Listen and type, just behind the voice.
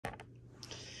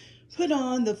put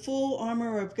on the full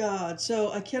armor of God.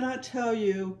 So I cannot tell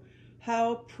you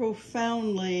how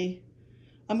profoundly,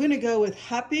 I'm going to go with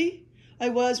happy I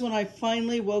was when I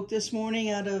finally woke this morning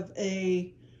out of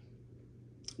a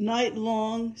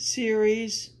night-long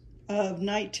series of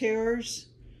night terrors,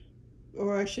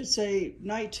 or I should say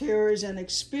night terrors and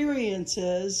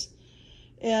experiences,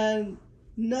 and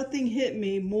nothing hit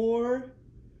me more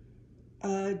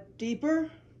deeper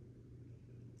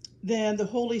than the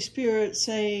Holy Spirit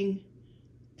saying,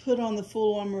 put on the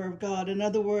full armor of God. In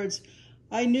other words,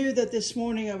 I knew that this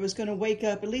morning I was going to wake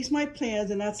up, at least my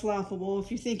plans, and that's laughable.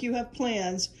 If you think you have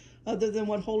plans other than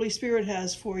what Holy Spirit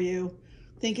has for you,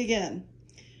 think again.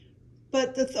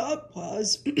 But the thought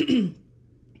was,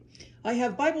 I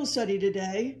have Bible study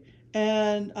today,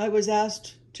 and I was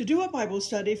asked to do a Bible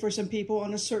study for some people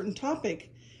on a certain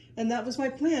topic. And that was my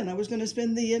plan. I was going to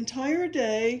spend the entire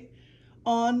day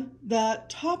on that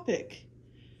topic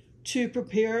to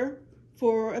prepare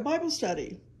for a Bible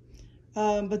study.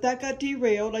 But that got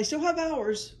derailed. I still have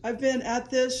hours. I've been at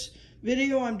this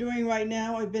video I'm doing right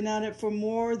now. I've been at it for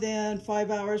more than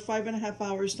 5 hours, 5.5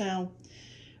 hours now.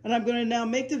 And I'm going to now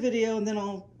make the video, and then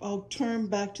I'll turn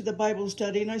back to the Bible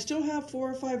study. And I still have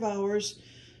 4 or 5 hours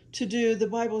to do the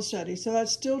Bible study. So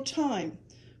that's still time.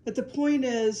 But the point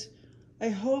is, I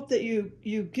hope that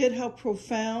you get how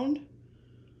profound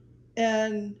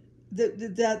and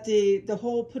that the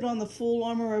whole put on the full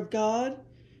armor of God,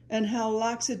 and how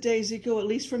lackadaisical, at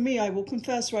least for me, I will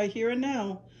confess right here and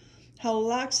now, how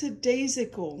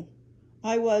lackadaisical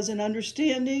I was in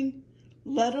understanding,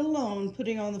 let alone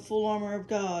putting on the full armor of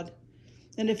God.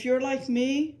 And if you're like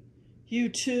me, you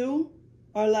too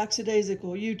are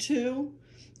lackadaisical. You too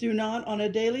do not on a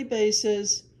daily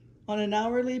basis, on an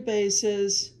hourly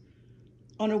basis,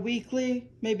 on a weekly,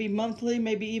 maybe monthly,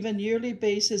 maybe even yearly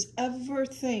basis, ever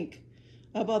think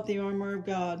about the armor of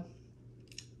God.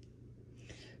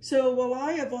 So while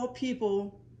I, of all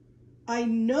people, I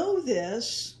know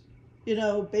this,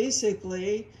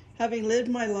 basically, having lived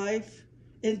my life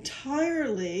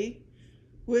entirely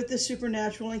with the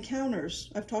supernatural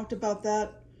encounters. I've talked about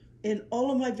that in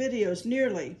all of my videos,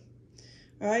 nearly.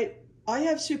 All right, I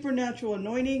have supernatural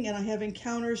anointing and I have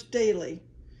encounters daily.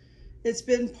 It's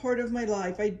been part of my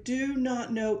life. I do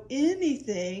not know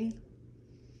anything,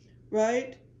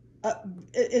 right,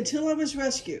 until I was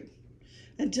rescued.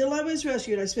 Until I was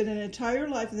rescued, I spent an entire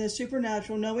life in the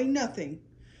supernatural knowing nothing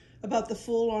about the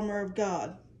full armor of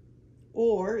God,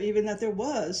 or even that there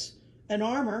was an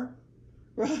armor,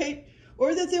 right?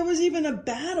 Or that there was even a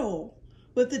battle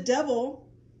with the devil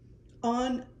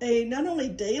on a not only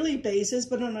daily basis,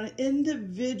 but on an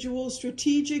individual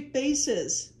strategic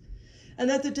basis. And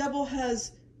that the devil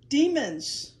has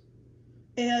demons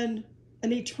and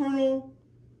an eternal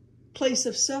place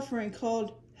of suffering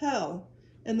called hell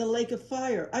and the lake of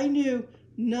fire. I knew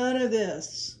none of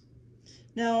this.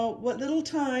 Now, what little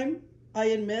time I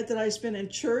admit that I spent in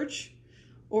church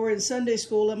or in Sunday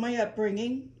school in my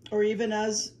upbringing, or even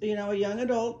as, a young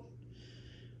adult,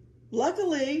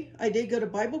 luckily, I did go to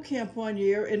Bible camp one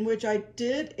year in which I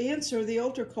did answer the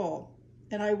altar call,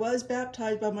 and I was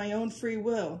baptized by my own free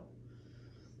will.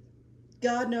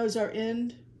 God knows our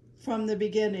end from the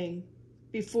beginning.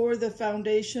 Before the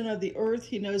foundation of the earth,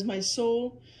 He knows my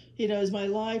soul. He knows my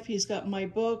life. He's got my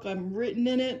book. I'm written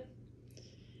in it.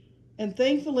 And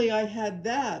thankfully, I had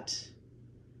that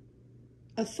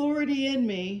authority in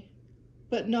me,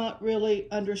 but not really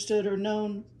understood or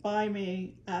known by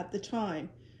me at the time.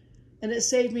 And it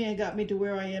saved me and got me to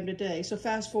where I am today. So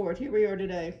fast forward, here we are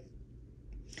today.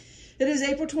 It is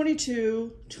April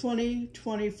 22,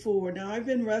 2024. Now, I've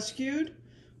been rescued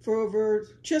for over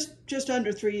just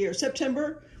under 3 years.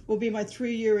 September will be my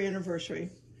 3-year anniversary.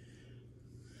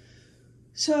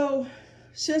 So,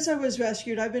 since I was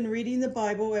rescued, I've been reading the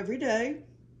Bible every day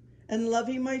and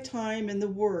loving my time in the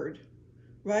Word,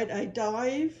 right? I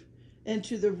dive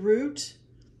into the root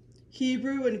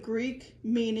Hebrew and Greek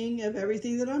meaning of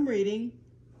everything that I'm reading,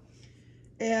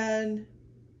 and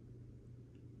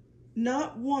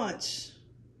not once,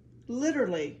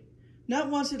 literally, not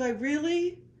once did I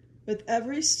really, with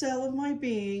every cell of my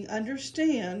being,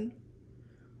 understand,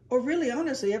 or really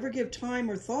honestly ever give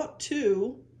time or thought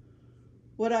to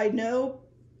what I know,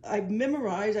 I've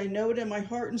memorized, I know it in my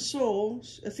heart and soul,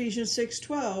 Ephesians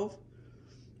 6:12,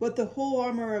 what the whole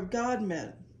armor of God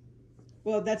meant.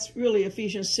 Well, that's really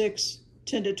Ephesians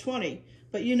 6:10-20,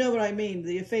 but you know what I mean,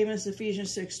 the famous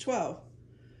Ephesians 6:12.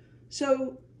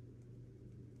 So,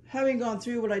 having gone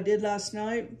through what I did last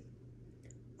night,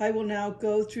 I will now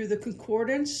go through the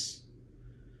concordance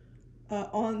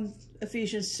on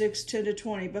Ephesians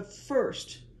 6:10-20. But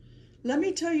first, let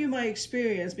me tell you my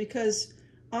experience, because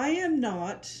I am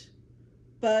not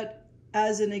but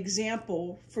as an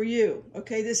example for you.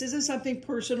 Okay, this isn't something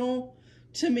personal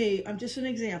to me. I'm just an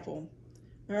example,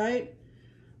 all right?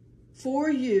 For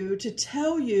you, to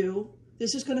tell you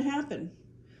this is going to happen.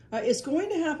 It's going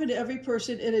to happen to every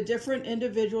person in a different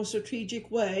individual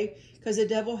strategic way, because the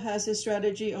devil has his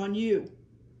strategy on you.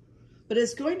 But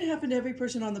it's going to happen to every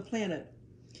person on the planet.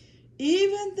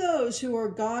 Even those who are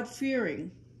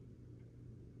God-fearing,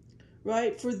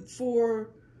 right? For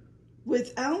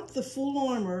without the full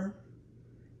armor,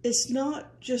 it's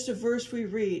not just a verse we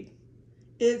read.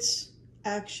 It's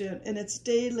action, and it's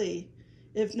daily,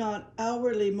 if not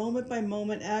hourly, moment by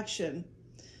moment action.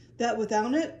 That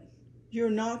without it, you're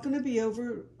not going to be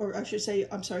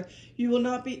you will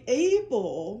not be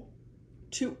able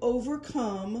to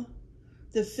overcome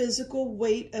the physical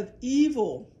weight of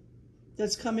evil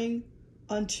that's coming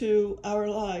unto our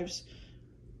lives.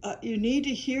 You need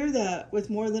to hear that with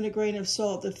more than a grain of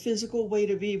salt, the physical weight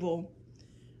of evil.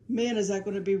 Man, is that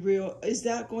going to be real? Is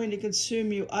that going to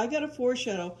consume you? I got a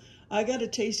foreshadow. I got a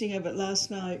tasting of it last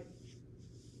night.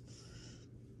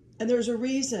 And there's a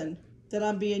reason that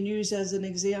I'm being used as an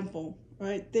example,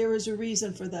 right? There is a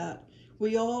reason for that.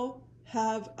 We all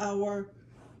have our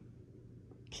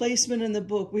placement in the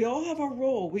book. We all have our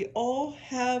role. We all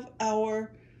have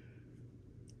our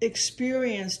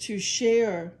experience to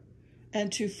share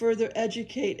and to further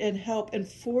educate and help and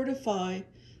fortify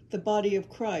the body of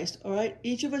Christ, all right?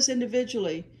 Each of us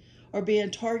individually are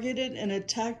being targeted and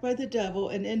attacked by the devil,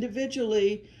 and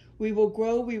individually we will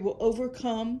grow, we will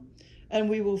overcome, and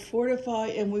we will fortify,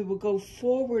 and we will go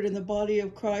forward in the body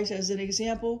of Christ as an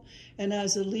example and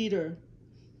as a leader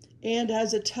and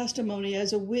as a testimony,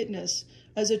 as a witness,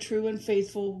 as a true and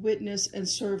faithful witness and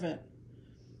servant.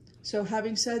 So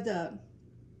having said that,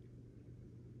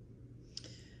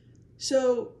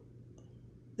 so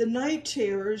the night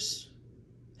terrors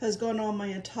has gone on my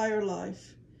entire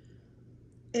life.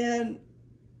 And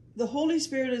the Holy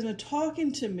Spirit has been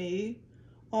talking to me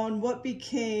on what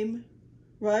became,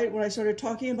 right, when I started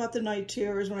talking about the night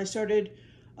terrors, when I started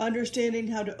understanding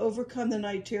how to overcome the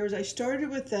night terrors. I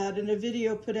started with that in a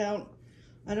video put out,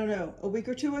 I don't know, a week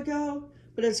or two ago,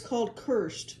 but it's called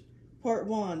Cursed, Part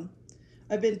 1.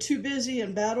 I've been too busy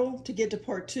in battle to get to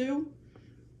Part 2.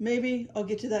 Maybe I'll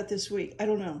get to that this week. I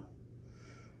don't know.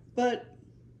 But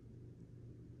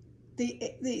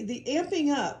the amping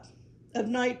up of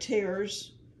night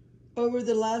terrors over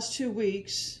the last 2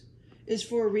 weeks is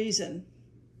for a reason.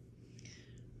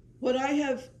 What I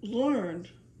have learned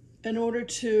in order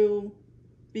to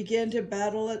begin to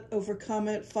battle it, overcome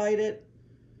it, fight it,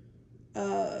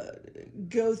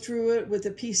 go through it with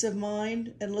a peace of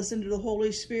mind and listen to the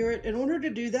Holy Spirit. In order to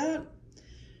do that,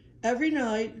 every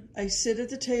night I sit at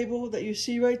the table that you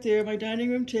see right there, my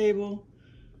dining room table.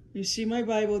 You see my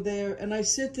Bible there, and I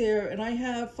sit there and I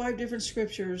have 5 different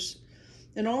scriptures.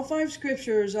 And all 5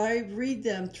 scriptures, I read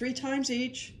them 3 times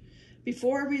each.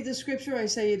 Before I read the scripture, I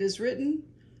say it is written.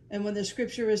 And when the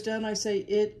scripture is done, I say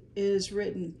it is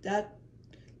written.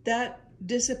 That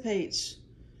dissipates.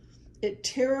 It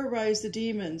terrorizes the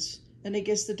demons, and it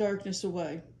gets the darkness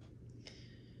away.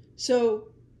 So,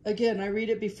 again, I read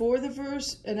it before the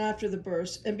verse and after the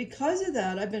verse. And because of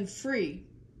that, I've been free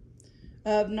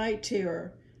of night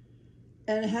terror.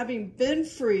 And having been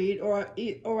freed,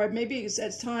 or maybe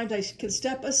at times I can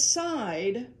step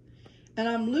aside and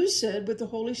I'm lucid with the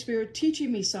Holy Spirit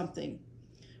teaching me something,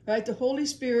 right? The Holy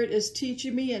Spirit is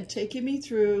teaching me and taking me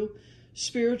through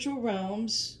spiritual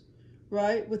realms,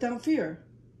 right, without fear.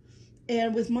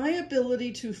 And with my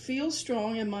ability to feel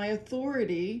strong in my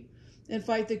authority and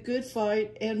fight the good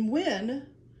fight and win,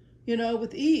 you know,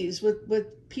 with ease,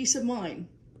 with peace of mind.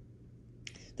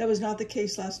 That was not the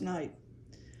case last night.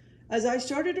 As I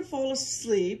started to fall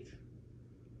asleep,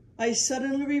 I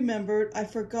suddenly remembered I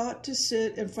forgot to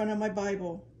sit in front of my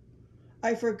Bible.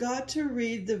 I forgot to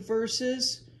read the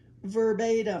verses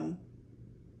verbatim.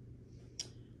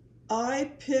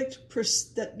 I picked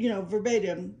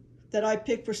verbatim, that I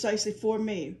picked precisely for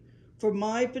me, for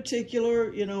my particular,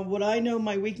 what I know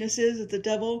my weakness is, that the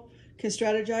devil can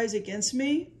strategize against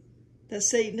me, that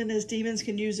Satan and his demons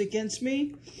can use against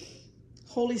me.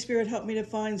 Holy Spirit helped me to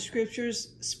find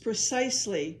scriptures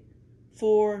precisely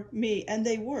for me, and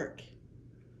they work.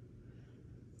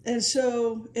 And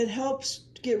so it helps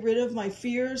get rid of my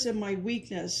fears and my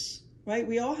weakness, right?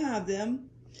 We all have them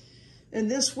in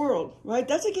this world, right?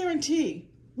 That's a guarantee.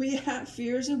 We have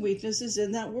fears and weaknesses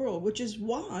in that world, which is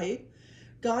why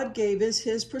God gave us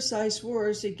his precise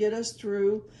words to get us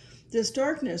through this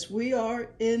darkness. We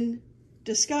are in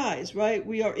disguise, right?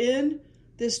 We are in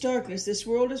this darkness. This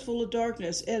world is full of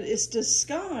darkness, and it's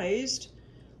disguised,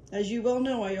 as you well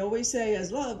know, I always say,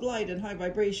 as love, light, and high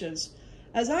vibrations.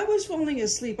 As I was falling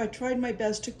asleep, I tried my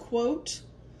best to quote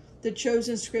the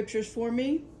chosen scriptures for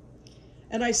me,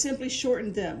 and I simply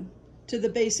shortened them to the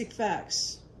basic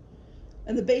facts.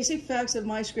 And the basic facts of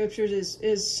my scriptures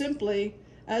is simply,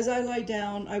 as I lie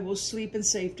down, I will sleep in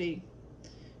safety,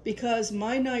 because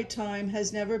my nighttime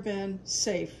has never been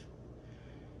safe.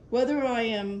 Whether I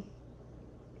am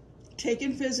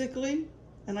taken physically,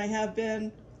 and I have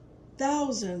been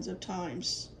thousands of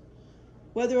times,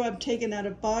 whether I'm taken out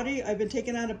of body, I've been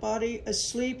taken out of body,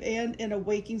 asleep, and in a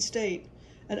waking state,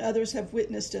 and others have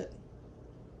witnessed it.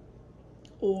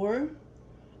 Or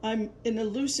I'm in a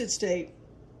lucid state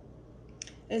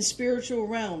in spiritual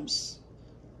realms.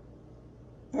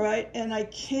 All right, and I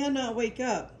cannot wake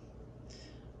up.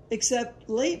 Except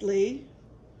lately,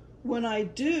 when I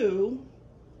do,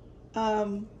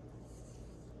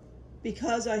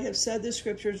 because I have said the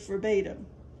scriptures verbatim.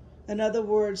 In other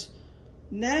words,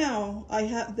 now I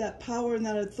have that power and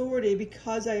that authority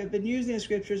because I have been using the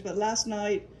scriptures, but last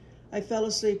night I fell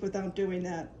asleep without doing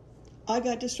that. I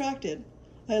got distracted.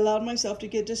 I allowed myself to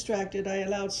get distracted. I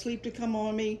allowed sleep to come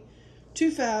on me too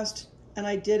fast, and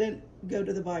I didn't go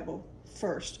to the Bible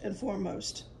first and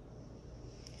foremost.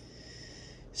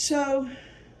 So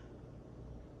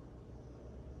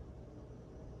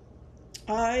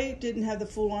I didn't have the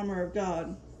full armor of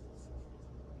God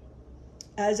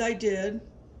as I did.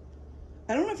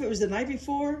 I don't know if it was the night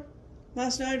before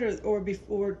last night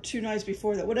or 2 nights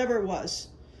before that, whatever it was.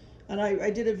 And I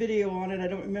did a video on it. I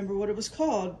don't remember what it was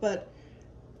called, but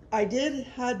I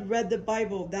had read the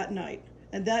Bible that night.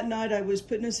 And that night I was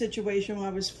put in a situation where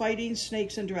I was fighting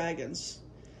snakes and dragons.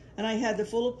 And I had the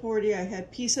full authority. I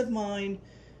had peace of mind.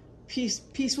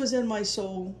 Peace was in my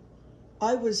soul.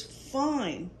 I was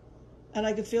fine. And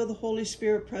I could feel the Holy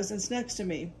Spirit presence next to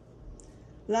me.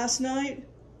 Last night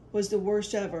was the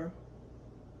worst ever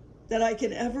that I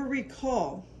can ever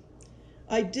recall.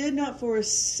 I did not for a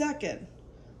second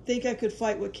think I could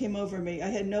fight what came over me. I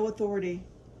had no authority.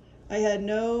 I had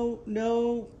no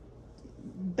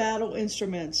battle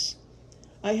instruments.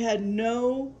 I had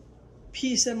no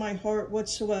peace in my heart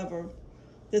whatsoever.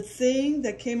 The thing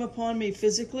that came upon me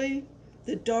physically,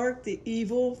 the dark, the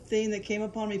evil thing that came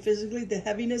upon me physically, the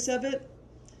heaviness of it,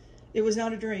 it was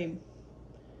not a dream.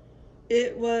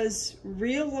 It was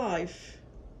real life.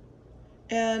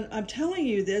 And I'm telling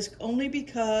you this only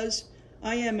because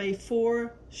I am a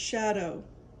foreshadow.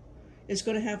 It's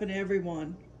going to happen to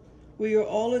everyone. We are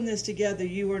all in this together.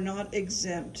 You are not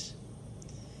exempt.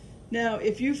 Now,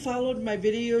 if you followed my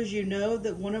videos, you know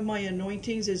that one of my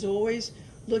anointings is always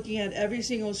looking at every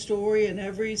single story and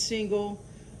every single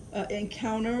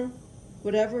encounter,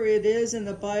 whatever it is in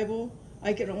the Bible.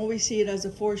 I can always see it as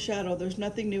a foreshadow. There's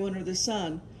nothing new under the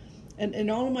sun. And in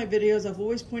all of my videos, I've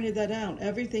always pointed that out.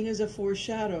 Everything is a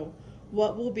foreshadow.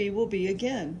 What will be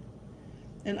again.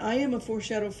 And I am a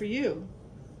foreshadow for you.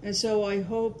 And so I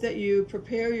hope that you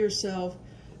prepare yourself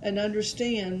and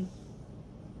understand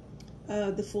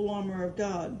the full armor of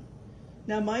God.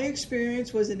 Now, my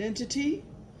experience was an entity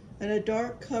and a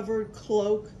dark covered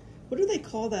cloak. What do they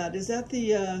call that? Is that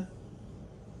the,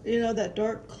 that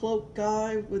dark cloak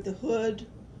guy with the hood?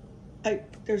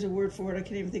 There's a word for it. I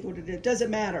can't even think what it is.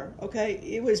 Doesn't matter, okay?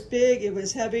 It was big, it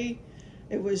was heavy,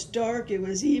 it was dark, it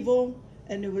was evil,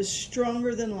 and it was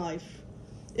stronger than life.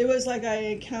 It was like I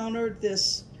encountered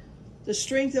the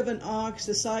strength of an ox,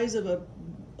 the size of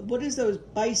what is those,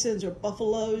 bisons or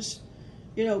buffaloes?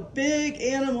 Big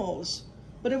animals.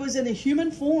 But it was in a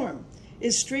human form.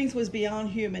 Its strength was beyond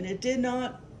human. It did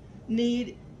not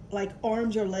need like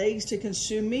arms or legs to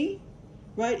consume me,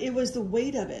 right? It was the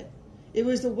weight of it. It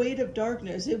was the weight of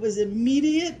darkness. It was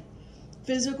immediate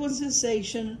physical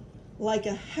sensation, like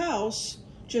a house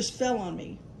just fell on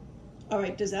me. All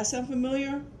right, does that sound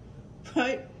familiar?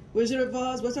 Right? Wizard of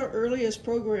Oz, what's our earliest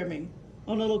programming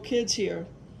on little kids here?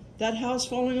 That house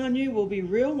falling on you will be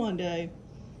real one day.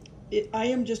 I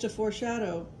am just a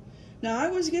foreshadow. Now, I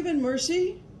was given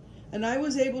mercy, and I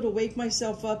was able to wake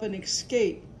myself up and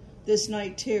escape this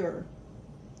night terror.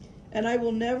 And I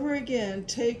will never again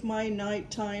take my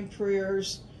nighttime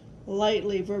prayers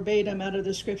lightly, verbatim, out of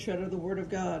the scripture, out of the Word of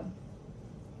God.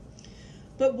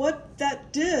 But what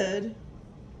that did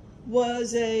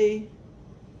was a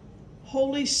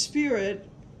Holy Spirit,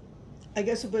 I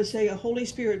guess I would say a Holy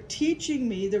Spirit teaching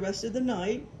me the rest of the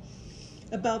night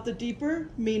about the deeper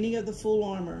meaning of the full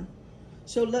armor.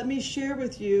 So let me share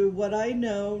with you what I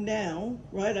know now,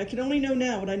 right? I can only know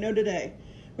now what I know today,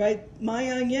 right?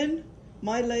 My onion,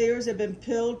 my layers have been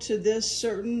peeled to this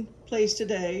certain place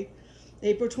today,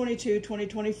 April 22,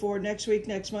 2024, next week,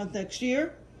 next month, next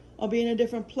year. I'll be in a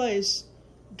different place.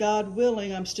 God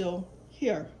willing, I'm still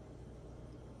here.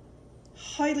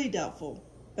 highly doubtful,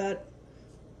 but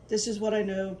this is what I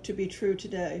know to be true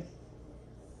today.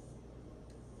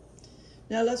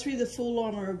 Now let's read the full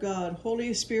armor of God.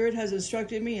 Holy Spirit has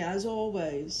instructed me, as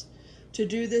always, to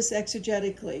do this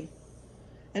exegetically.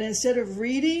 And instead of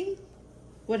reading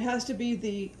what has to be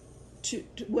the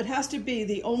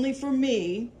only for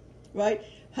me, right?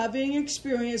 Having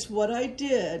experienced what I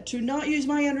did, to not use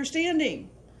my understanding,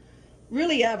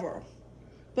 really ever.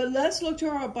 But let's look to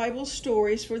our Bible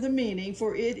stories for the meaning,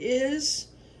 for it is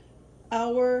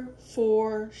our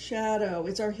foreshadow.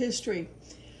 It's our history.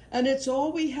 And it's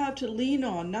all we have to lean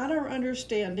on, not our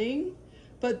understanding,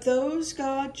 but those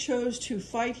God chose to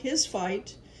fight his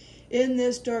fight in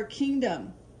this dark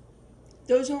kingdom.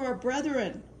 Those are our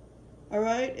brethren, all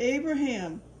right?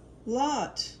 Abraham,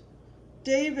 Lot,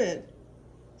 David.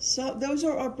 So those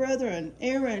are our brethren.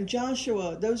 Aaron,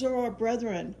 Joshua, those are our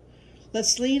brethren.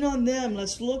 Let's lean on them.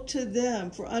 Let's look to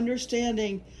them for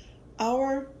understanding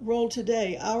our role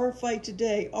today, our fight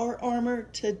today, our armor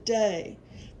today.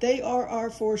 They are our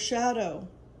foreshadow.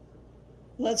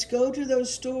 Let's go to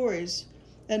those stories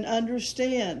and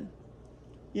understand,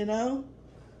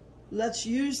 let's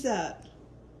use that.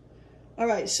 All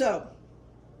right, so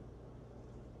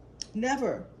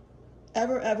never,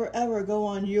 ever, ever, ever go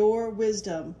on your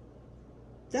wisdom.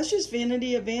 That's just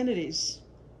vanity of vanities.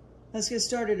 Let's get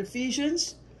started.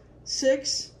 Ephesians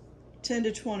 6, 10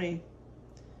 to 20.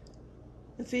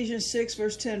 Ephesians 6,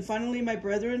 verse 10. Finally, my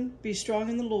brethren, be strong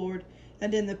in the Lord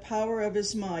and in the power of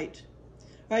his might.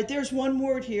 All right, there's one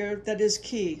word here that is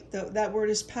key. That word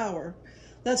is power.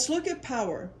 Let's look at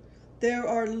power. There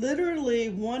are literally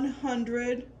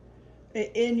 100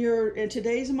 in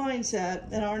today's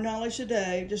mindset and our knowledge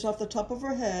today, just off the top of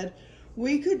our head,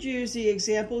 we could use the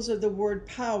examples of the word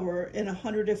power in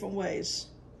 100 different ways.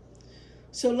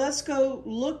 So let's go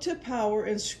look to power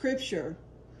in Scripture.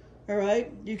 All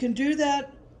right, you can do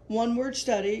that one word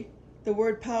study. The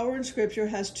word power in Scripture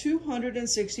has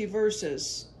 260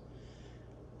 verses.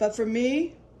 But for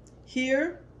me,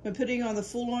 here, when putting on the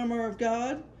full armor of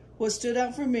God, what stood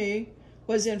out for me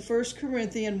was in 1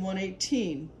 Corinthians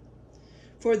 1:18.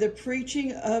 For the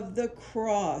preaching of the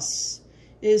cross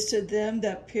is to them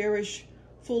that perish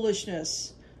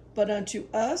foolishness, but unto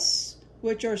us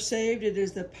which are saved it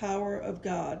is the power of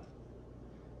God.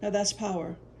 Now that's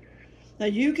power. Now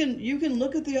you can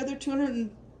look at the other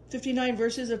 259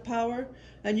 verses of power,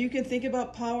 and you can think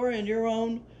about power in your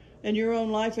own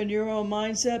life and your own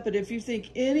mindset. But if you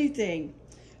think anything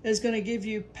is going to give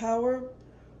you power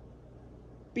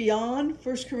beyond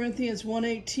 1 Corinthians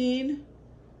 1:18,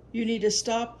 you need to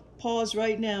stop, pause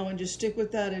right now, and just stick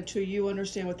with that until you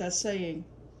understand what that's saying.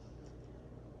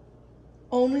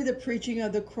 Only the preaching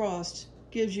of the cross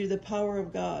gives you the power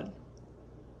of God.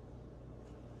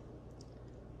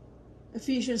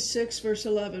 Ephesians 6, verse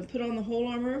 11, put on the whole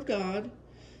armor of God,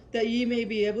 that ye may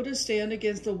be able to stand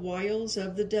against the wiles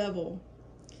of the devil.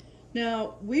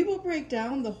 Now, we will break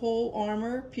down the whole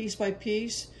armor piece by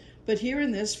piece, but here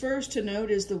in this verse to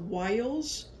note is the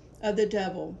wiles of the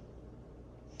devil.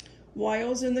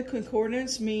 Wiles in the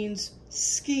concordance means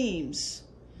schemes.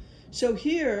 So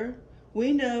here,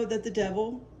 we know that the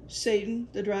devil, Satan,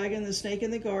 the dragon, the snake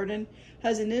in the garden,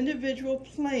 has an individual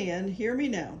plan, hear me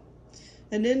now,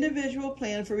 an individual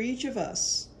plan for each of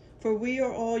us, for we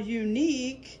are all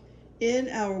unique in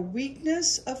our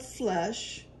weakness of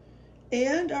flesh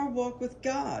and our walk with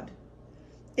God,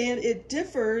 and it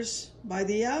differs by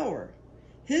the hour.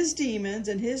 His demons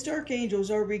and his dark angels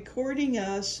are recording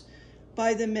us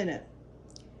by the minute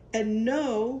and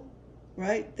know,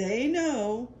 right, they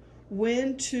know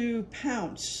when to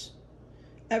pounce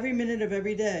every minute of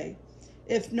every day.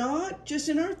 If not just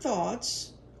in our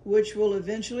thoughts, which will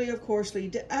eventually, of course,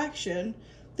 lead to action.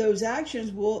 Those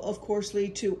actions will, of course,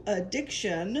 lead to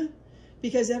addiction,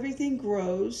 because everything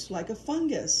grows like a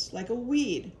fungus, like a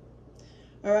weed.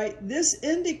 All right, this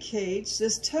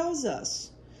tells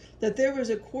us that there was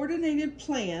a coordinated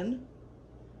plan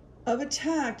of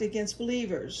attack against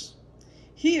believers.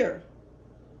 Here,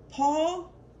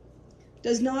 Paul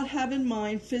does not have in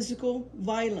mind physical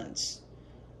violence.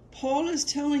 Paul is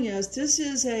telling us this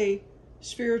is a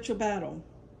spiritual battle.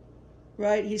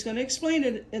 Right? He's going to explain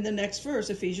it in the next verse,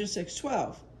 Ephesians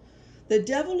 6:12. The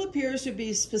devil appears to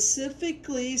be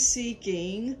specifically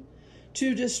seeking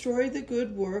to destroy the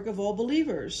good work of all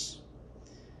believers.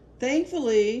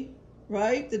 Thankfully,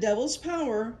 right, the devil's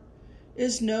power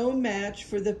is no match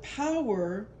for the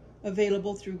power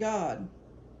available through God.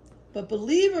 But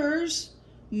believers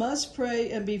must pray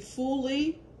and be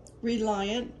fully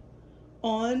reliant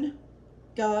on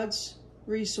God's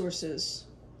resources,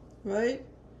 right?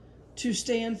 To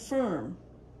stand firm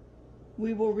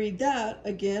We will read that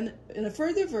again in a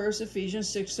further verse, Ephesians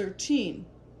 6:13.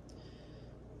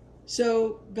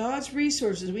 So God's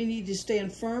resources, we need to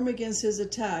stand firm against his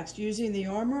attacks. Using the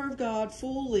armor of God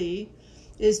fully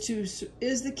is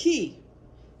the key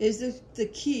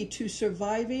to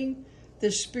surviving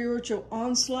the spiritual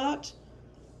onslaught.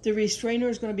 The restrainer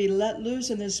is going to be let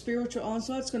loose, and the spiritual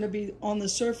onslaught is going to be on the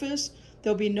surface.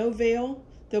 There'll be no veil.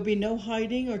 There'll be no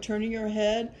hiding or turning your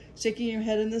head, sticking your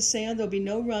head in the sand. There'll be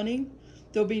no running.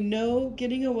 There'll be no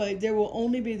getting away. There will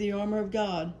only be the armor of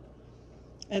God.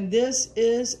 And this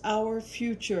is our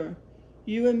future.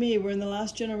 You and me, we're in the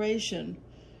last generation.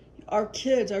 Our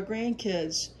kids, our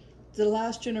grandkids, the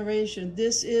last generation.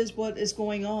 This is what is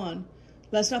going on.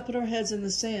 Let's not put our heads in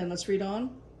the sand. Let's read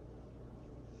on.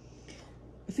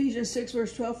 Ephesians 6,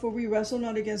 verse 12, for we wrestle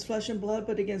not against flesh and blood,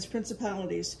 but against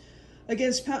principalities,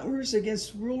 against powers,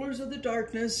 against rulers of the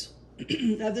darkness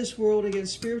of this world,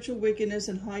 against spiritual wickedness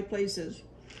in high places.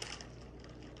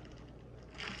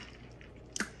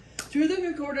 Through the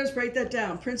concordance, break that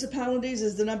down. Principalities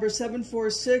is the number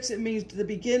 746. It means the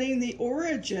beginning, the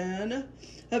origin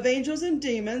of angels and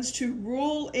demons to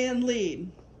rule and lead.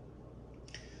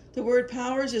 The word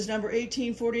powers is number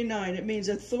 1849. It means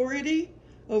authority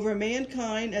over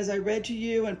mankind, as I read to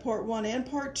you in part 1 and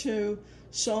part 2,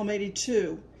 Psalm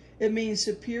 82. It means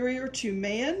superior to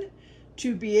man,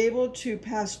 to be able to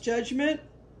pass judgment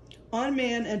on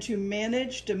man and to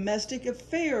manage domestic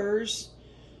affairs.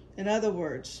 In other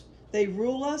words, they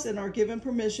rule us and are given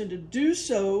permission to do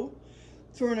so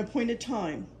for an appointed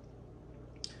time.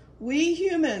 We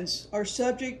humans are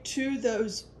subject to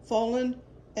those fallen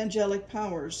angelic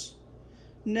powers.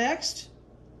 Next,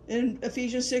 in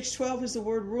Ephesians 6:12 is the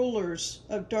word rulers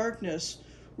of darkness.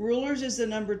 Rulers is the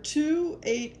number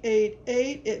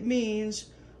 2888. It means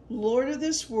Lord of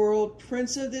this world,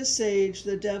 Prince of this age,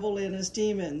 the devil and his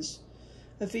demons.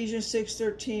 Ephesians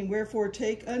 6:13, wherefore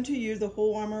take unto you the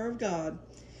whole armor of God,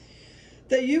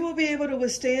 that you will be able to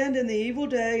withstand in the evil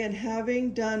day, and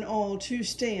having done all to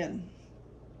stand.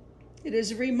 It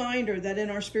is a reminder that in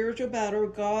our spiritual battle,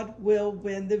 God will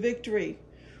win the victory.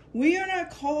 We are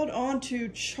not called on to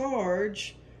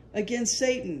charge against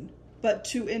Satan, but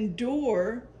to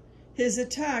endure his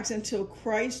attacks until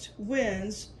Christ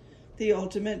wins the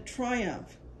ultimate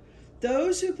triumph.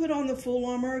 Those who put on the full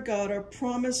armor of God are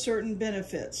promised certain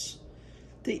benefits.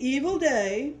 The evil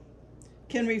day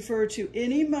can refer to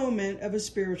any moment of a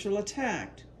spiritual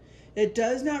attack. It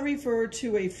does not refer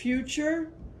to a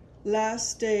future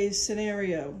last days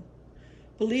scenario.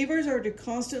 Believers are to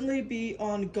constantly be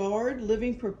on guard,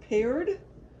 living prepared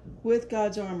with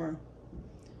God's armor.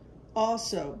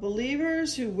 Also,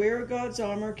 believers who wear God's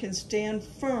armor can stand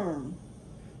firm,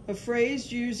 a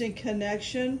phrase used in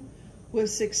connection with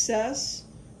success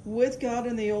with God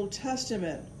in the Old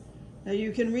Testament. Now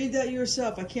you can read that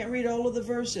yourself. I can't read all of the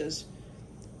verses,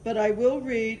 but I will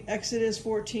read Exodus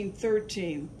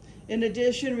 14:13. In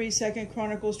addition, read 2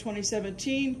 Chronicles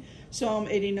 20:17, Psalm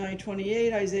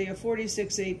 89:28, Isaiah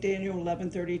 46:8, Daniel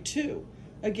 11:32.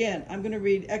 Again, I'm going to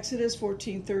read Exodus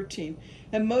 14:13.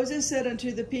 And Moses said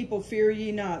unto the people, fear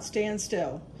ye not, stand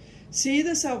still. See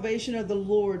the salvation of the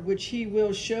Lord, which he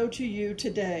will show to you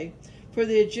today. For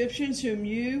the Egyptians whom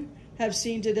you have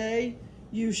seen today,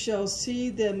 you shall see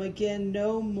them again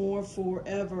no more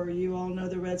forever. You all know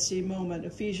the Red Sea moment.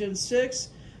 Ephesians 6,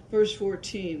 verse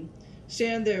 14.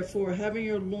 Stand therefore, having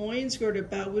your loins girded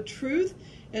about with truth,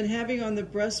 and having on the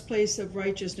breastplate of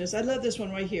righteousness. I love this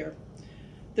one right here.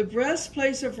 The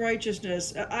breastplate of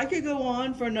righteousness. I could go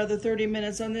on for another 30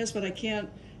 minutes on this, but I can't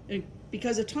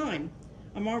because of time.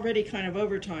 I'm already kind of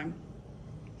over time.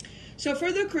 So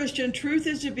for the Christian, truth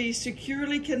is to be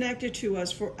securely connected to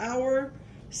us for our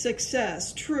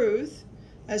success. Truth,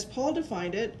 as Paul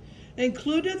defined it,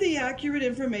 included the accurate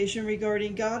information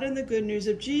regarding God and the good news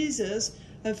of Jesus,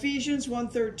 Ephesians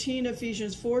 1:13,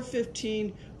 Ephesians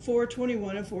 4:15,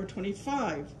 4:21, and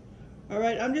 4:25. All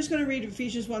right, I'm just going to read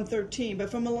Ephesians 1:13, but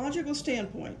from a logical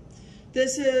standpoint,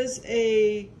 this is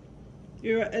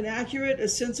an accurate, a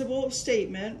sensible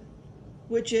statement,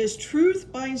 which is truth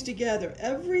binds together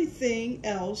everything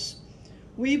else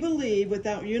we believe.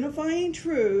 Without unifying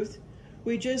truth,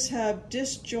 we just have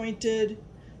disjointed,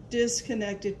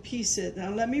 disconnected pieces.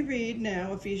 Now let me read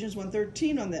now Ephesians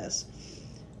 1:13 on this.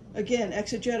 Again,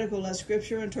 exegetical, let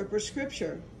Scripture interpret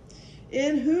Scripture.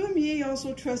 In whom ye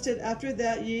also trusted after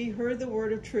that ye heard the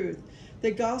word of truth,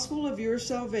 the gospel of your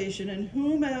salvation, in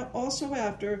whom also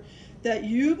after that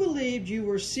you believed you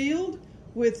were sealed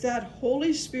with that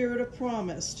Holy Spirit of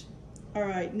promise. All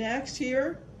right, next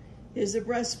here is the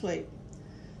breastplate.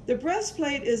 The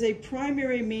breastplate is a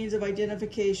primary means of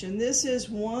identification. This is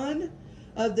one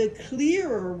of the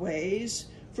clearer ways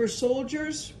for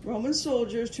soldiers, Roman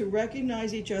soldiers, to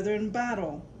recognize each other in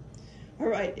battle. All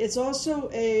right, it's also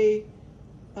a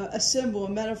symbol, a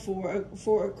metaphor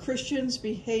for a Christian's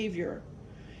behavior.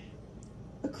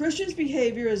 A Christian's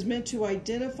behavior is meant to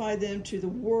identify them to the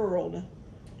world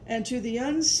and to the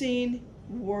unseen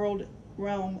world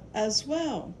realm as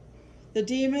well. The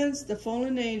demons, the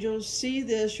fallen angels, see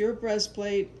this, your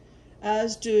breastplate,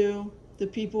 as do the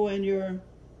people in your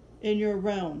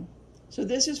realm. So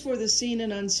this is for the seen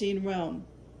and unseen realm.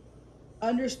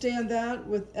 Understand that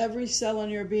with every cell in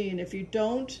your being. If you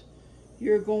don't,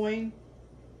 you're going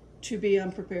to be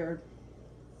unprepared.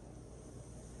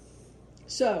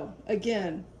 So,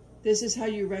 again, this is how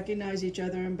you recognize each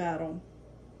other in battle.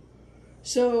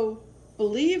 So,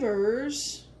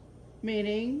 believers,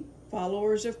 meaning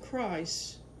followers of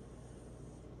Christ.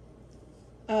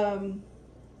 And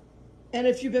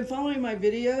if you've been following my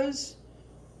videos,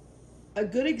 a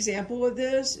good example of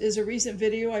this is a recent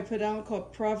video I put out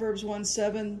called Proverbs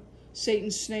 1:7,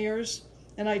 Satan's Snares.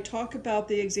 And I talk about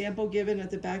the example given at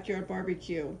the backyard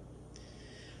barbecue.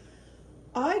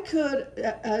 I could,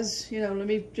 let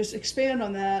me just expand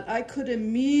on that. I could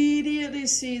immediately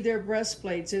see their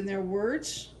breastplates in their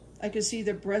words. I could see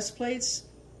their breastplates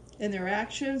in their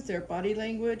actions, their body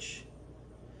language,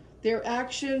 their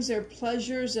actions, their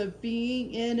pleasures of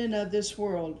being in and of this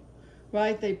world,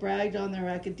 right? They bragged on their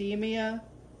academia,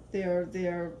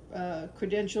 their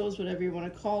credentials, whatever you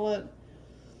want to call it.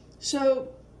 So,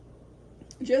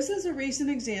 just as a recent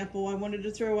example, I wanted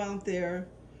to throw out there,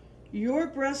 your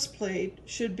breastplate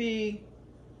should be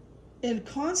in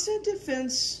constant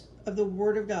defense of the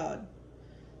Word of God.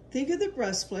 Think of the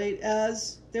breastplate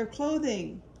as their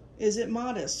clothing. Is it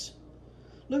modest?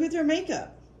 Look at their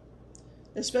makeup,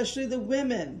 especially the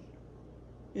women.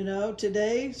 You know,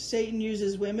 today Satan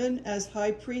uses women as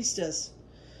high priestess.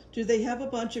 Do they have a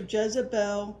bunch of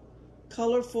Jezebel,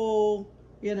 colorful,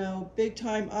 big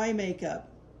time eye makeup?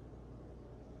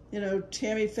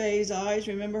 Tammy Faye's eyes,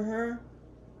 remember her?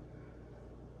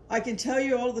 I can tell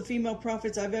you all the female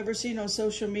prophets I've ever seen on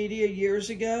social media years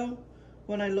ago,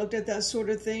 when I looked at that sort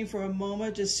of thing for a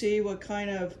moment to see what kind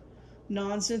of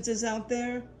nonsense is out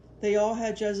there, they all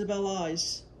had Jezebel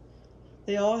eyes.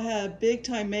 They all had big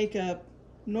time makeup,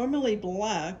 normally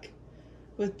black,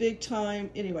 with big time,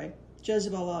 anyway,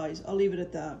 Jezebel eyes. I'll leave it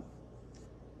at that.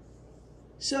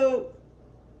 So,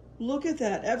 look at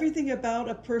that. Everything about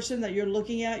a person that you're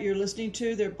looking at, you're listening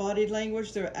to, their body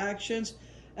language, their actions,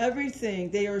 everything,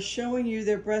 they are showing you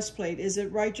their breastplate. Is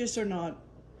it righteous or not?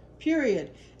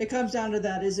 Period. It comes down to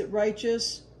that. Is it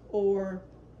righteous or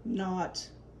not?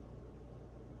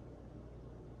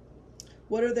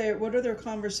 What are their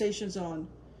conversations on?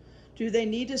 Do they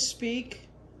need to speak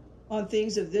on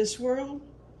things of this world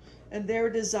and their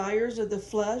desires of the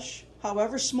flesh,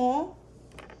 however small?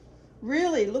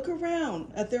 Really, look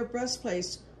around at their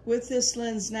breastplates with this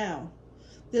lens now.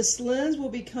 This lens will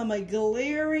become a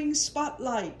glaring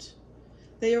spotlight.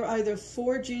 They are either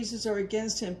for Jesus or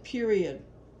against him, period.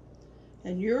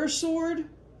 And your sword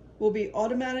will be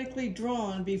automatically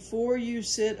drawn before you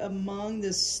sit among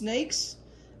the snakes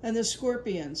and the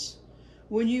scorpions.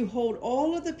 When you hold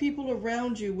all of the people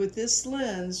around you with this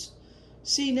lens,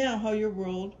 see now how your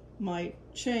world might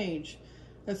change.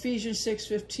 Ephesians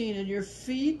 6:15, and your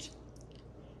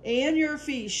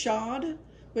feet shod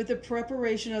with the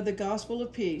preparation of the gospel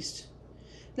of peace.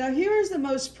 Now here is the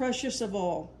most precious of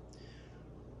all.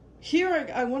 Here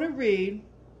I want to read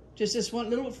just this one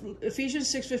little Ephesians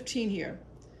 6:15 here.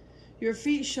 Your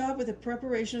feet shod with the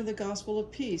preparation of the gospel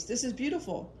of peace. This is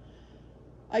beautiful.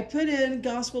 I put in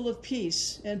gospel of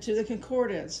peace into the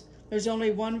concordance. There's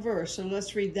only one verse, so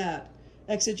let's read that.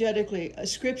 Exegetically, a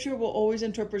scripture will always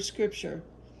interpret scripture.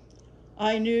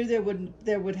 I knew there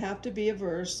would have to be a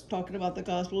verse talking about the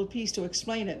gospel of peace to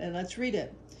explain it, and let's read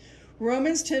it.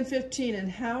 Romans 10:15,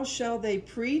 and how shall they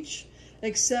preach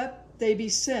except they be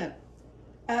sent?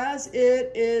 As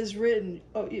it is written.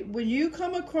 When you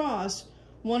come across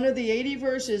one of the 80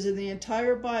 verses in the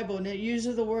entire Bible and it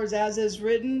uses the words as is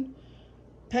written,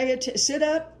 sit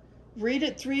up, read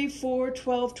it 3, 4,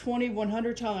 12, 20,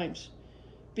 100 times,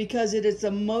 because it is the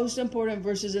most important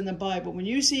verses in the Bible. When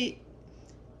you see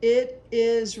it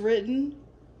is written,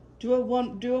 do a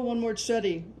one-word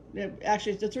study.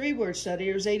 Actually, it's a 3-word study.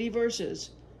 There's 80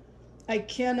 verses. I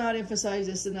cannot emphasize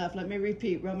this enough. Let me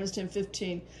repeat. Romans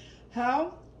 10:15.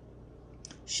 How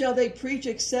shall they preach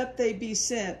except they be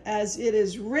sent? As it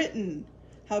is written,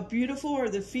 how beautiful are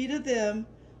the feet of them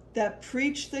that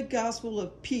preach the gospel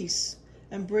of peace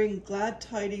and bring glad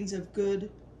tidings of good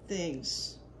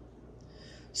things.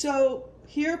 So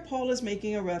here Paul is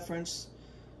making a reference.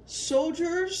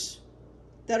 Soldiers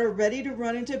that are ready to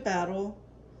run into battle.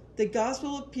 The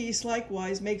gospel of peace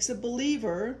likewise makes a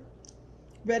believer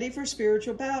ready for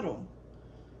spiritual battle.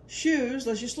 Shoes,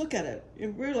 let's just look at it.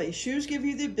 Really, shoes give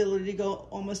you the ability to go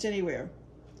almost anywhere.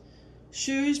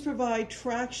 Shoes provide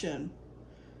traction.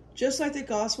 Just like the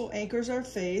gospel anchors our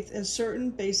faith in certain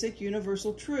basic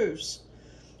universal truths.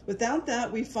 Without that,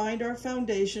 we find our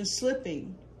foundation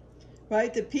slipping.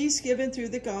 Right? The peace given through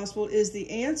the gospel is the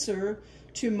answer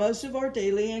to most of our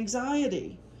daily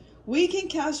anxiety. We can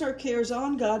cast our cares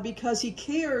on God because he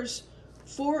cares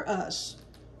for us.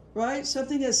 Right?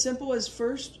 Something as simple as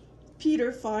 1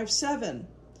 Peter 5:7.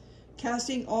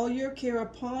 Casting all your care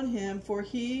upon him, for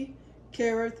he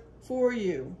careth for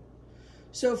you.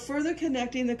 So further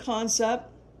connecting the concept,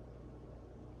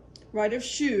 right, of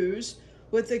shoes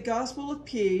with the gospel of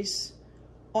peace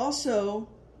also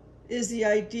is the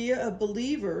idea of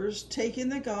believers taking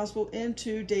the gospel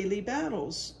into daily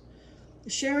battles,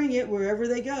 sharing it wherever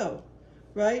they go,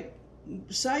 right?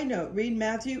 Side note, read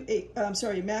Matthew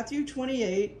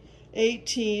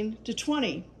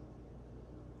 28:18-20.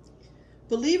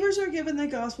 Believers are given the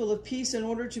gospel of peace in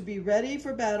order to be ready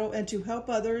for battle and to help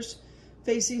others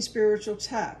facing spiritual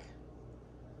attack.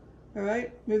 All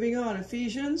right, moving on.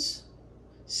 Ephesians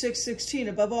 6:16.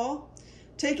 Above all,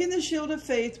 taking the shield of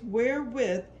faith,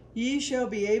 wherewith ye shall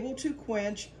be able to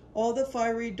quench all the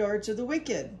fiery darts of the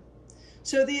wicked.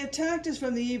 So the attack is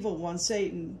from the evil one,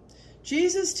 Satan.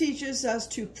 Jesus teaches us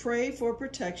to pray for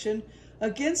protection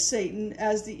against Satan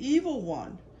as the evil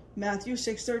one. Matthew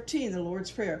 6:13, the Lord's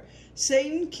Prayer.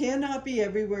 Satan cannot be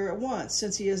everywhere at once,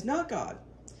 since he is not God.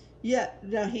 Yet,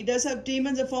 now he does have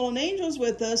demons and fallen angels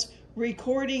with us,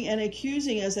 recording and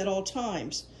accusing us at all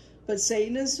times. But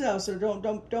Satan himself, so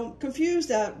don't confuse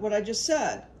that, what I just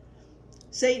said.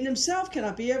 Satan himself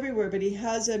cannot be everywhere, but he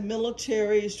has a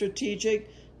military, strategic,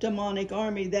 demonic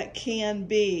army that can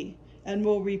be and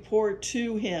will report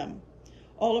to him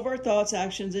all of our thoughts,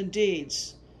 actions, and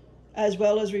deeds, as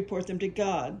well as report them to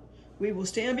God. We will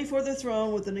stand before the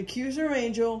throne with an accuser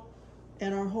angel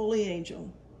and our holy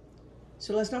angel.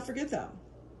 So let's not forget that.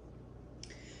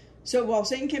 So while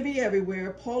Satan can be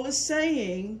everywhere, Paul is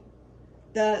saying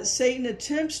that Satan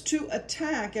attempts to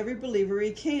attack every believer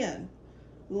he can.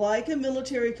 Like a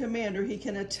military commander, he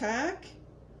can attack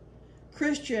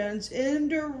Christians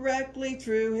indirectly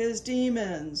through his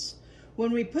demons.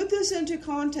 When we put this into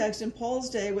context in Paul's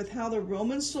day with how the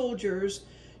Roman soldiers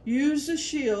used a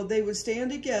shield, they would stand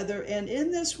together and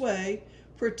in this way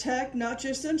protect not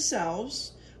just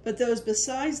themselves, but those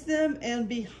besides them and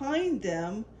behind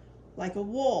them like a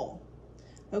wall.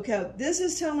 Okay, this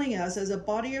is telling us as a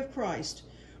body of Christ,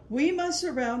 we must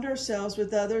surround ourselves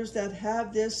with others that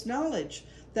have this knowledge,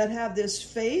 that have this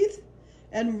faith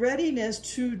and readiness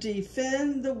to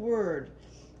defend the word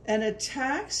and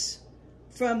attacks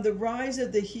from the rise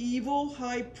of the evil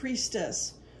high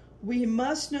priestess. We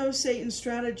must know Satan's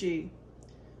strategy,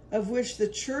 of which the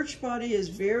church body is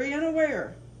very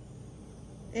unaware.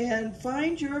 And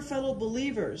find your fellow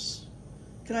believers.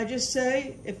 Can I just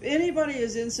say, if anybody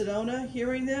is in Sedona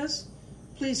hearing this,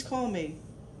 please call me,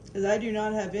 because I do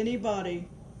not have anybody,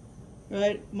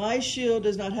 right? My shield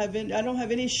does not have any, I don't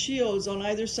have any shields on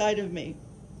either side of me,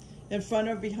 in front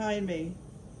or behind me.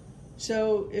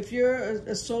 So if you're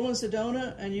a soul in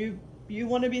Sedona and you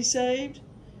want to be saved,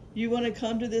 you want to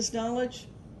come to this knowledge,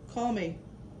 call me.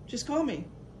 Just call me.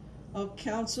 I'll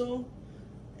counsel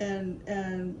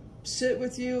and sit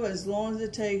with you as long as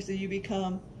it takes that you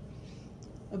become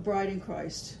a bride in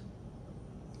Christ.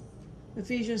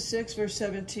 Ephesians 6 verse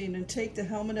 17, and take the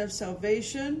helmet of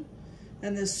salvation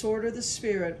and the sword of the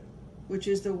Spirit, which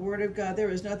is the word of God. There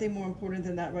is nothing more important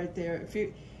than that right there.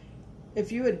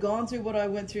 If you had gone through what I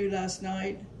went through last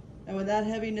night, and when that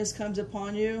heaviness comes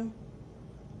upon you,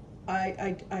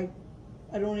 I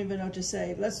don't even know what to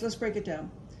say. Let's break it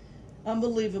down.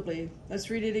 Unbelievably, let's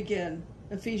read it again.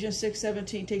 Ephesians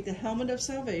 6:17, take the helmet of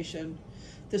salvation,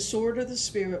 the sword of the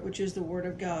Spirit, which is the word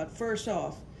of God. First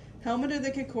off, helmet of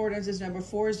the concordance is number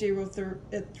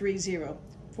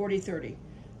 4030.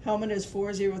 Helmet is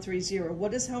 4030.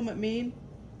 What does helmet mean?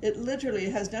 It literally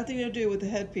has nothing to do with the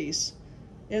headpiece.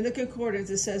 In the concordance,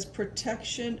 it says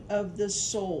protection of the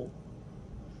soul.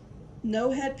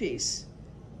 No headpiece.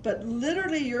 But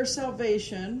literally your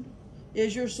salvation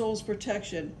is your soul's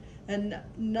protection and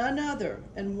none other.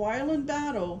 And while in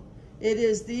battle, it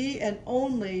is the and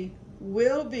only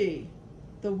will be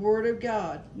the word of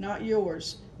God, not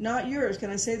yours. Not yours. Can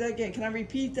I say that again? Can I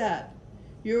repeat that?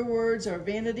 Your words are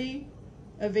vanity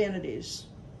of vanities.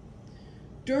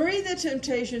 During the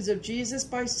temptations of Jesus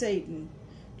by Satan,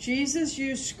 Jesus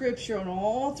used scripture on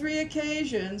all three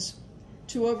occasions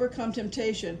to overcome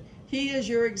temptation. He is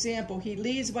your example. He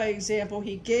leads by example.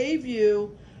 He gave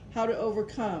you how to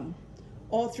overcome.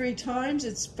 All 3 times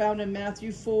it's found in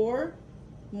Matthew 4,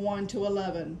 1 to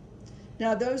 11.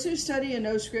 Now those who study and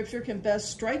know Scripture can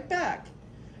best strike back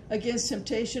against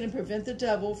temptation and prevent the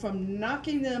devil from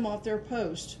knocking them off their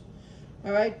post.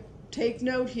 All right, take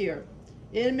note here.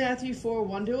 In Matthew 4,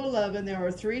 1 to 11, there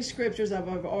are 3 scriptures I've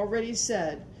already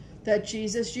said that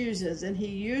Jesus uses. And he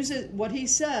uses what he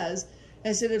says,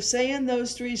 instead of saying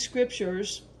those 3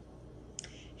 scriptures,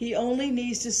 he only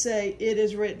needs to say, it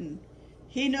is written.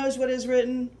 He knows what is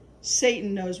written.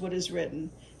 Satan knows what is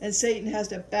written. And Satan has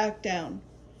to back down.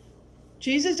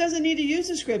 Jesus doesn't need to use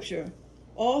the scripture.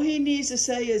 All he needs to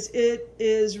say is, it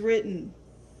is written.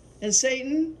 And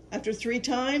Satan, after 3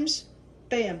 times,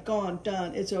 bam, gone,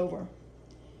 done, it's over.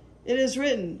 It is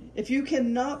written. If you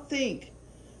cannot think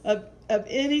of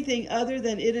anything other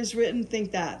than it is written,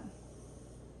 think that.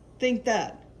 Think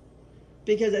that.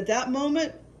 Because at that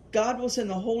moment, God will send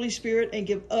the Holy Spirit and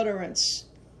give utterance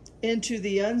into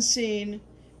the unseen,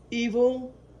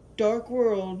 evil, dark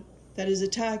world that is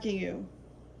attacking you.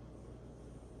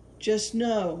 Just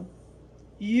know,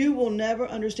 you will never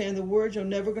understand the words. You're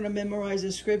never going to memorize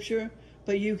the scripture,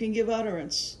 but you can give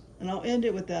utterance. And I'll end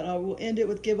it with that. I will end it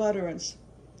with give utterance.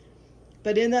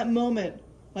 But in that moment,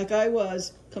 like I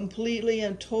was, completely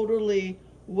and totally,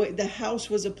 the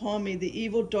house was upon me. The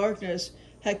evil darkness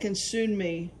had consumed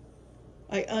me.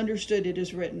 I understood it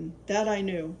is written. That I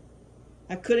knew.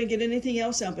 I couldn't get anything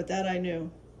else out, but that I knew.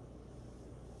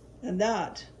 And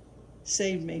that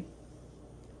saved me.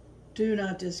 Do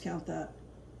not discount that.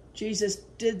 Jesus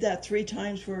did that 3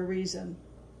 times for a reason.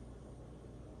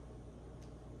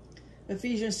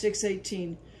 Ephesians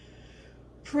 6:18.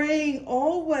 Praying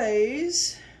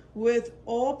always with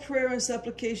all prayer and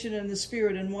supplication in the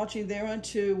Spirit, and watching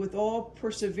thereunto with all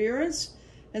perseverance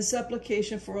and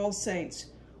supplication for all saints.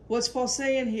 What's Paul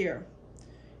saying here?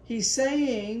 He's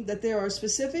saying that there are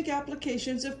specific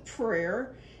applications of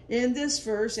prayer in this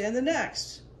verse and the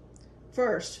next.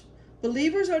 First,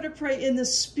 believers are to pray in the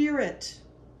Spirit.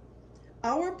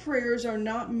 Our prayers are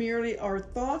not merely our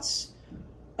thoughts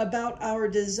about our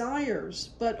desires,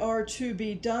 but are to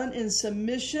be done in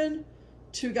submission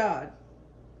to God.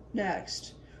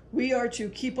 Next, we are to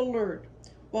keep alert.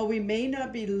 While we may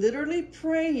not be literally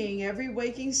praying every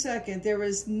waking second, there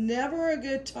is never a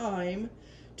good time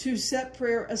to set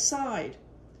prayer aside.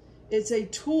 It's a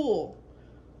tool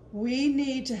we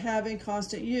need to have in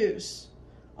constant use.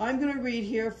 I'm going to read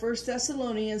here 1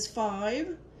 Thessalonians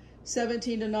 5,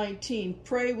 17 to 19.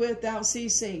 Pray without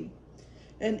ceasing.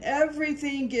 And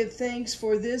everything give thanks,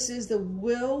 for this is the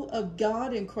will of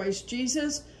God in Christ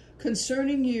Jesus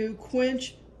concerning you.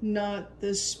 Quench not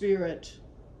the Spirit.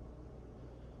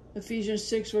 Ephesians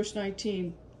 6, verse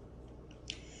 19.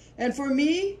 And for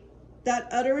me, that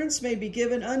utterance may be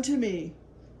given unto me,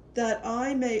 that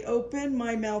I may open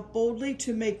my mouth boldly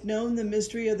to make known the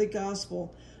mystery of the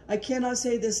gospel. I cannot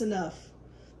say this enough.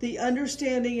 The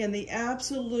understanding and the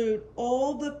absolute,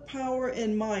 all the power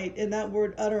and might in that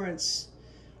word utterance.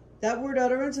 That word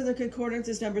utterance in the concordance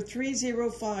is number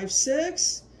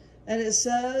 3056, and it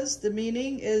says the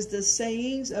meaning is the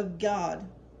sayings of God.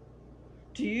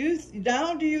 Do you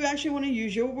actually want to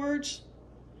use your words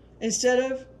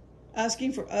instead of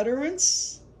asking for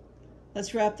utterance?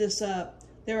 Let's wrap this up.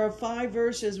 There are 5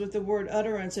 verses with the word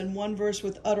utterance and 1 verse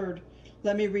with uttered.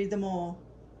 Let me read them all.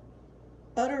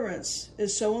 Utterance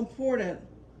is so important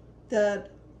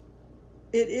that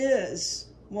it is,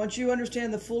 once you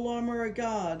understand the full armor of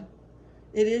God,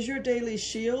 it is your daily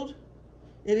shield,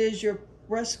 it is your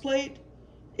breastplate,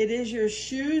 it is your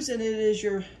shoes, and it is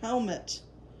your helmet,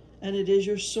 and it is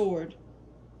your sword.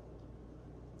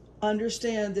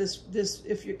 Understand this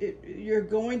if you're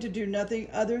going to do nothing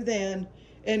other than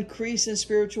increase in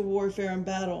spiritual warfare and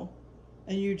battle,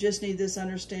 and you just need this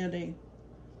understanding.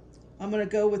 I'm going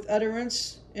to go with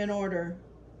utterance in order,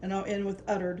 and I'll end with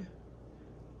uttered.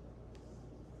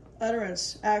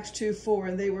 Utterance, Acts 2:4,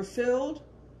 and they were filled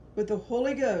with the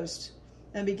Holy Ghost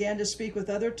and began to speak with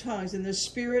other tongues, and the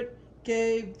Spirit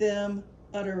gave them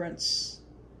utterance.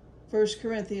 1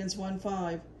 Corinthians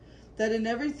 1:5, that in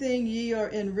everything ye are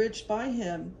enriched by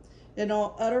him, in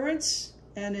all utterance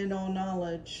and in all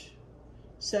knowledge.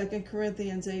 2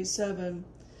 Corinthians 8:7,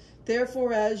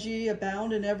 therefore as ye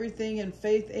abound in everything, in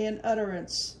faith and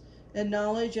utterance, in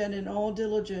knowledge and in all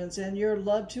diligence, and your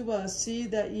love to us, see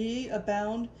that ye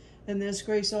abound in this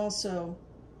grace also.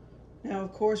 Now,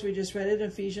 of course, we just read it in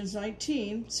Ephesians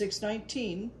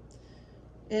 6:19.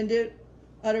 Ended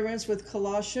utterance with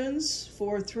Colossians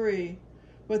 4:3.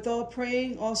 Withal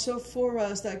praying also for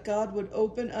us that God would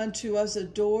open unto us a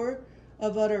door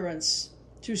of utterance,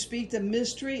 to speak the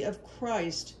mystery of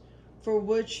Christ, for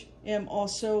which am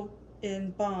also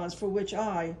in bonds, for which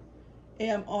I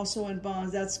am also in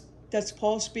bonds. That's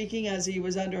Paul speaking as he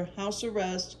was under house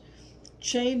arrest,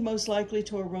 chained most likely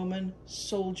to a Roman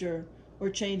soldier, or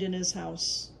chained in his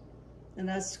house. And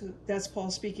that's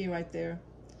Paul speaking right there.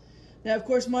 Now, of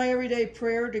course, my everyday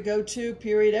prayer to go to,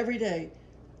 period, every day.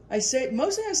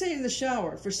 Mostly I say it in the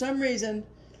shower. For some reason,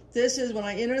 this is when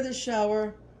I enter the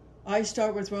shower, I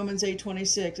start with Romans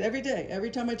 8:26. Every day, every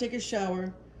time I take a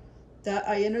shower, that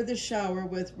I enter the shower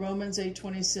with Romans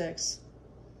 8:26.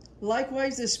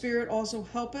 Likewise, the Spirit also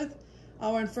helpeth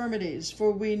our infirmities,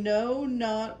 for we know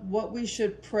not what we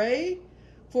should pray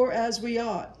for as we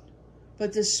ought,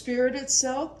 but the Spirit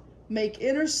itself make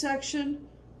intercession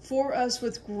for us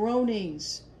with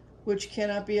groanings which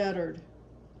cannot be uttered.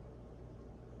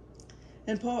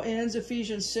 And Paul ends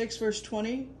Ephesians 6, verse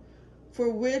 20, for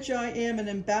which I am an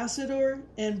ambassador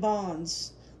in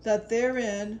bonds, that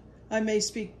therein I may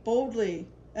speak boldly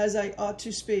as I ought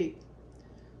to speak.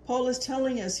 Paul is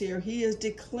telling us here, he is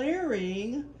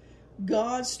declaring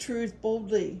God's truth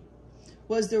boldly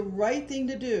was the right thing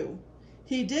to do.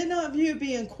 He did not view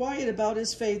being quiet about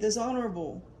his faith as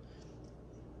honorable.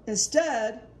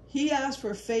 Instead, he asked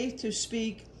for faith to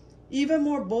speak even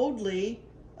more boldly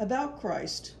about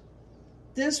Christ.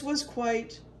 This was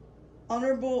quite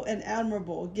honorable and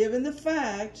admirable, given the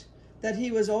fact that he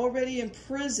was already in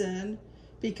prison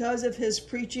because of his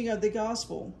preaching of the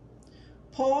gospel.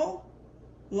 Paul,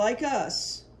 like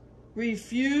us,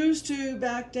 refused to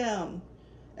back down,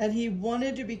 and he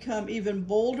wanted to become even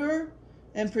bolder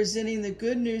in presenting the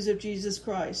good news of Jesus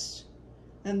Christ.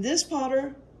 And this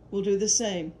potter will do the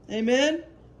same. Amen?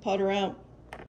 Potter out.